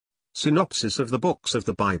Synopsis of the books of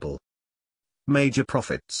the Bible. Major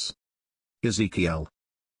Prophets. Ezekiel.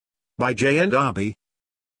 By JND Darby.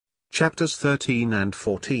 Chapters 13 and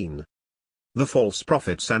 14. The false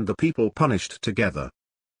prophets and the people punished together.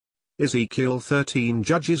 Ezekiel 13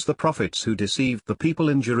 judges the prophets who deceived the people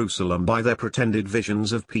in Jerusalem by their pretended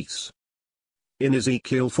visions of peace. In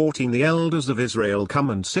Ezekiel 14 the elders of Israel come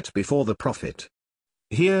and sit before the prophet.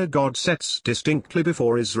 Here God sets distinctly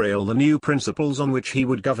before Israel the new principles on which he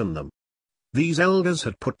would govern them. These elders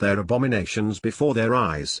had put their abominations before their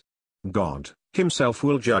eyes. God himself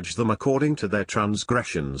will judge them according to their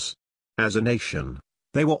transgressions. As a nation,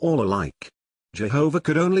 they were all alike. Jehovah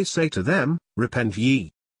could only say to them, "Repent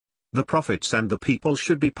ye." The prophets and the people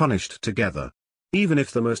should be punished together. Even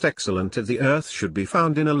if the most excellent of the earth should be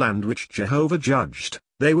found in a land which Jehovah judged,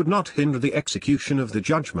 they would not hinder the execution of the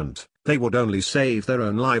judgment, they would only save their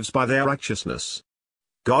own lives by their righteousness.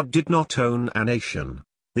 God did not own a nation.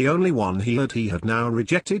 The only one he had now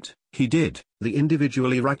rejected, he did, the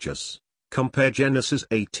individually righteous. Compare Genesis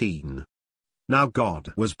 18. Now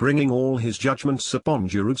God was bringing all his judgments upon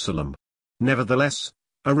Jerusalem. Nevertheless,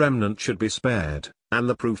 a remnant should be spared, and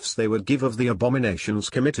the proofs they would give of the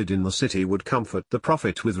abominations committed in the city would comfort the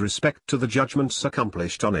prophet with respect to the judgments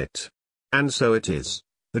accomplished on it. And so it is.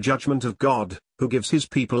 The judgment of God, who gives his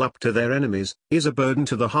people up to their enemies, is a burden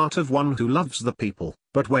to the heart of one who loves the people.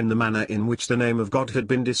 But when the manner in which the name of God had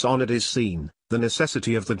been dishonored is seen, the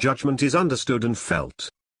necessity of the judgment is understood and felt.